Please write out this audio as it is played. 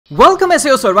Welcome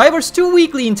SAO survivors to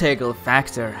Weekly Integral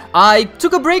Factor. I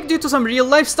took a break due to some real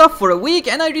life stuff for a week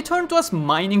and I returned to us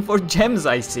mining for gems,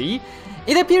 I see.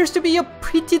 It appears to be a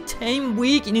pretty tame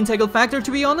week in Integral Factor,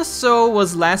 to be honest, so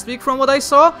was last week from what I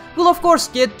saw. We'll of course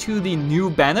get to the new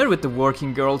banner with the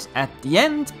working girls at the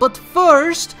end, but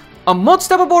first, a mod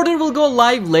step up order will go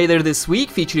live later this week,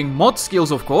 featuring mod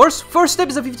skills of course. First step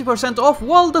is a 50% off,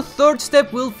 while the third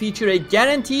step will feature a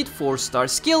guaranteed 4-star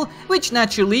skill, which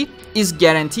naturally is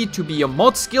guaranteed to be a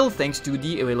mod skill thanks to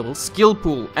the available skill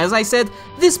pool. As I said,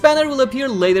 this banner will appear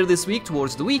later this week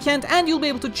towards the weekend, and you'll be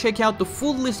able to check out the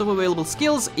full list of available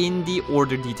skills in the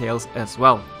order details as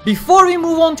well. Before we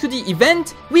move on to the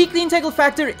event, Weekly Integral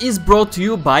Factor is brought to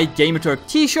you by Gamerturk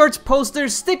t-shirts,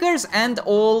 posters, stickers, and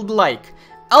all the like.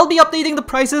 I'll be updating the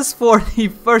prices for the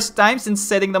first time since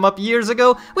setting them up years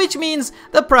ago, which means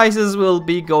the prices will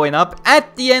be going up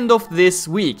at the end of this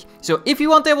week. So if you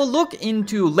want to have a look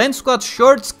into Lens Squad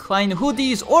shirts, Klein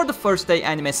hoodies, or the first day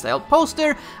anime style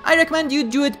poster, I recommend you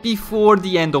do it before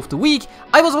the end of the week.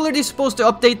 I was already supposed to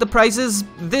update the prices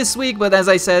this week, but as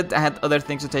I said, I had other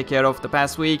things to take care of the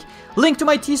past week. Link to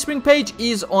my Teespring page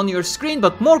is on your screen,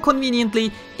 but more conveniently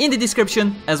in the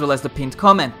description as well as the pinned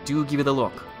comment. Do give it a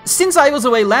look. Since I was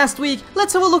away last week,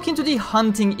 let's have a look into the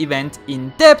hunting event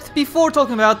in depth before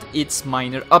talking about its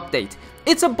minor update.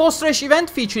 It's a boss rush event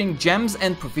featuring gems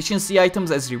and proficiency items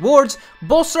as rewards.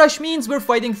 Boss rush means we're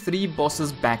fighting 3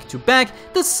 bosses back to back: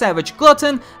 the Savage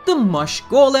Glutton, the Mush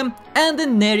Golem, and the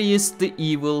Nerius, the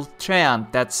evil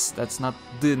Treant. That's not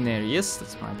the Nerius,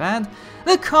 that's my bad.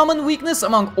 The common weakness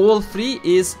among all 3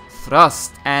 is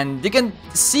thrust, and you can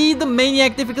see the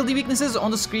maniac difficulty weaknesses on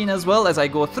the screen as well as I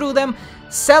go through them.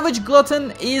 Savage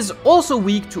Glutton is also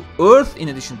weak to earth in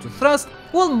addition to thrust,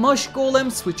 while Mush Golem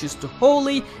switches to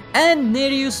holy, and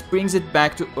Nerius brings it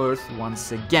back to earth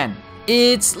once again.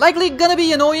 It's likely gonna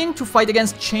be annoying to fight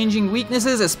against changing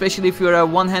weaknesses, especially if you're a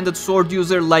one-handed sword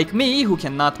user like me who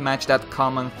cannot match that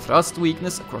common thrust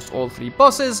weakness across all 3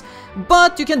 bosses,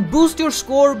 but you can boost your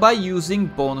score by using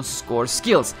bonus score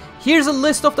skills. Here's a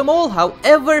list of them all.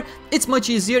 However, it's much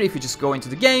easier if you just go into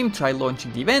the game, try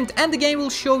launching the event, and the game will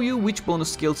show you which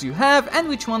bonus skills you have and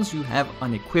which ones you have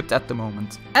unequipped at the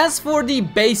moment. As for the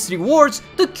base rewards,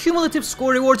 the cumulative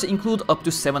score rewards include up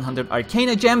to 700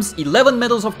 Arcana gems, 11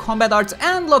 medals of combat arts,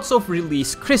 and lots of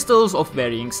release crystals of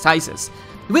varying sizes.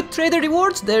 With trader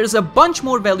rewards, there's a bunch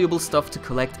more valuable stuff to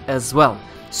collect as well.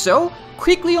 So,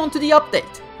 quickly onto the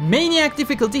update. Maniac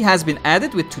difficulty has been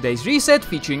added with today's reset,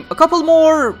 featuring a couple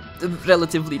more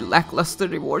relatively lackluster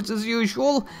rewards as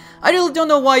usual. I really don't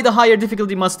know why the higher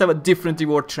difficulty must have a different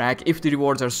reward track if the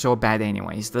rewards are so bad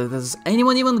anyways. Does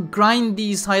anyone even grind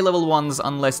these high level ones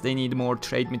unless they need more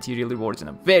trade material rewards in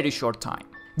a very short time?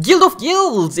 Guild of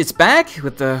Guilds, it's back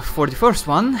with the 41st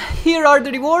one. Here are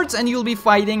the rewards, and you'll be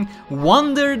fighting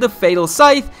Wonder the Fatal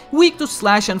Scythe, weak to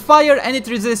slash and fire, and it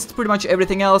resists pretty much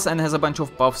everything else and has a bunch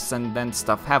of buffs and then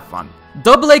stuff. Have fun.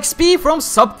 Double XP from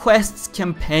Subquests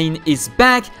campaign is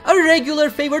back, a regular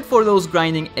favorite for those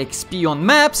grinding XP on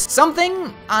maps,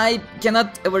 something I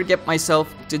cannot ever get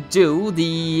myself to do.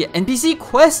 The NPC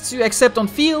quests you accept on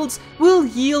fields will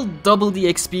yield double the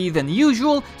XP than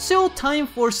usual, so time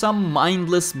for some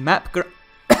mindless map grind.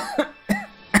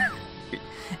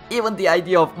 Even the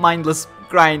idea of mindless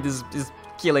grind is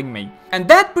killing me. And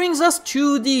that brings us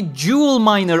to the Jewel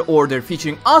Miner order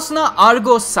featuring Asuna,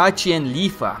 Argo, Sachi, and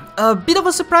Leafa. A bit of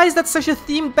a surprise that such a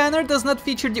themed banner does not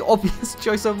feature the obvious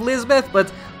choice of Lisbeth, but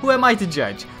who am I to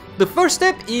judge? The first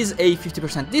step is a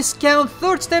 50% discount,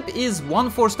 third step is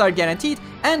 1 4-star guaranteed,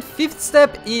 and fifth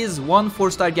step is 1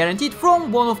 4-star guaranteed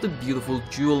from one of the beautiful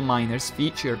Jewel Miners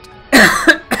featured.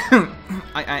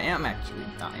 I am actually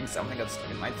dying, something got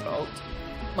stuck in my throat.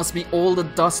 Must be all the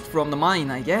dust from the mine,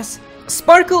 I guess.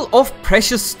 Sparkle of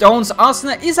Precious Stones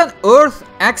Asuna is an Earth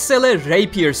Axele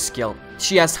Rapier skill.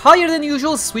 She has higher than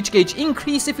usual switch gauge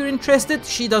increase if you're interested.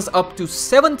 She does up to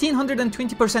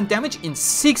 1720% damage in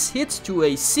 6 hits to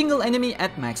a single enemy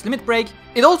at max limit break.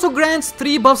 It also grants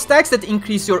 3 buff stacks that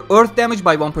increase your earth damage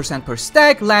by 1% per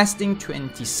stack, lasting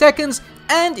 20 seconds.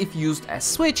 And if used as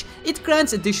switch, it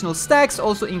grants additional stacks,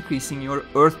 also increasing your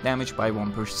earth damage by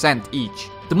 1% each.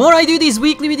 The more I do these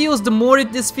weekly videos, the more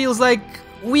this feels like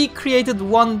we created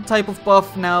one type of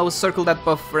buff, now circle that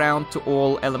buff around to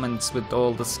all elements with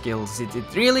all the skills. It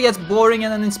really gets boring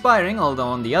and uninspiring, although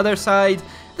on the other side,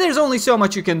 there's only so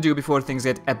much you can do before things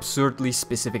get absurdly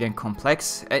specific and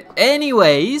complex.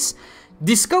 Anyways,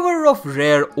 Discoverer of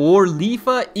Rare or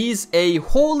Leafa is a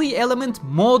Holy Element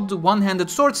mod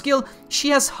one-handed sword skill. She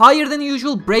has higher than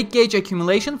usual break gauge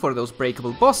accumulation for those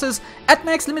breakable bosses. At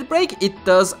max limit break, it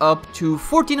does up to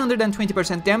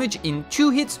 1420% damage in 2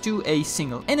 hits to a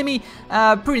single enemy.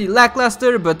 Pretty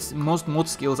lackluster, but most mod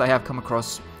skills I have come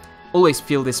across always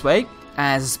feel this way,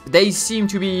 as they seem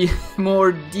to be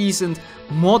more decent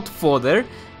mod fodder.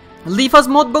 Leafa's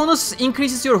mod bonus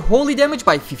increases your holy damage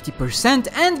by 50%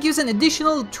 and gives an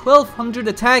additional 1200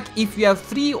 attack if you have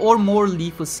 3 or more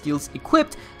Leafa skills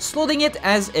equipped. Slotting it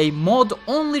as a mod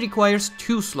only requires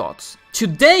 2 slots.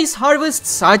 Today's harvest,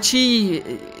 Sachi,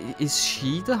 is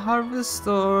she the harvest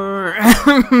or...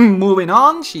 Moving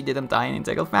on, she didn't die in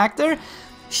Integral Factor.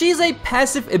 She is a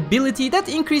passive ability that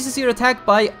increases your attack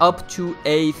by up to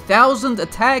 1000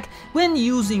 attack when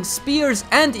using spears,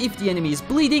 and if the enemy is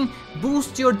bleeding,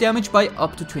 boosts your damage by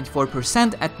up to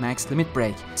 24% at max limit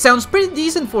break. Sounds pretty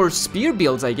decent for spear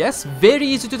builds, I guess. Very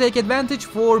easy to take advantage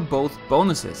for both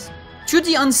bonuses. To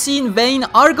the Unseen Vein,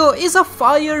 Argo is a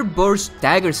fire burst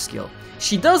dagger skill.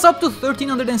 She does up to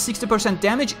 1360%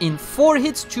 damage in 4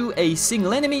 hits to a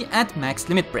single enemy at max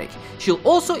limit break. She'll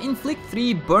also inflict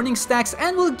 3 burning stacks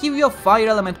and will give you a fire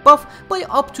element buff by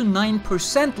up to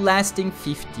 9% lasting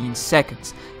 15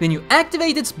 seconds. When you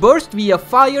activate its burst via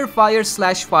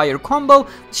fire/fire combo,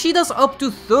 she does up to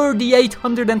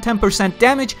 3810%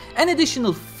 damage, an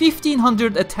additional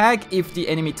 1500 attack if the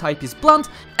enemy type is blunt,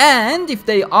 and if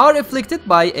they are afflicted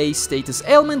by a status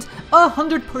ailment,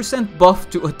 100% buff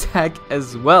to attack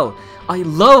as well. I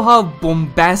love how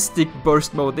bombastic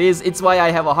burst mode is. It's why I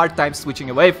have a hard time switching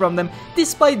away from them,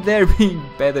 despite there being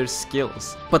better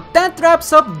skills. But that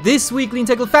wraps up this weekly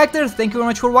Integral Factor. Thank you very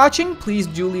much for watching. Please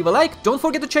do leave a like. Don't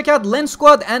forget to check out Lens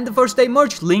Squad and the First Day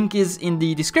merch. Link is in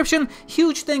the description.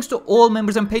 Huge thanks to all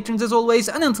members and patrons as always,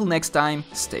 and until next time,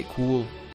 stay cool.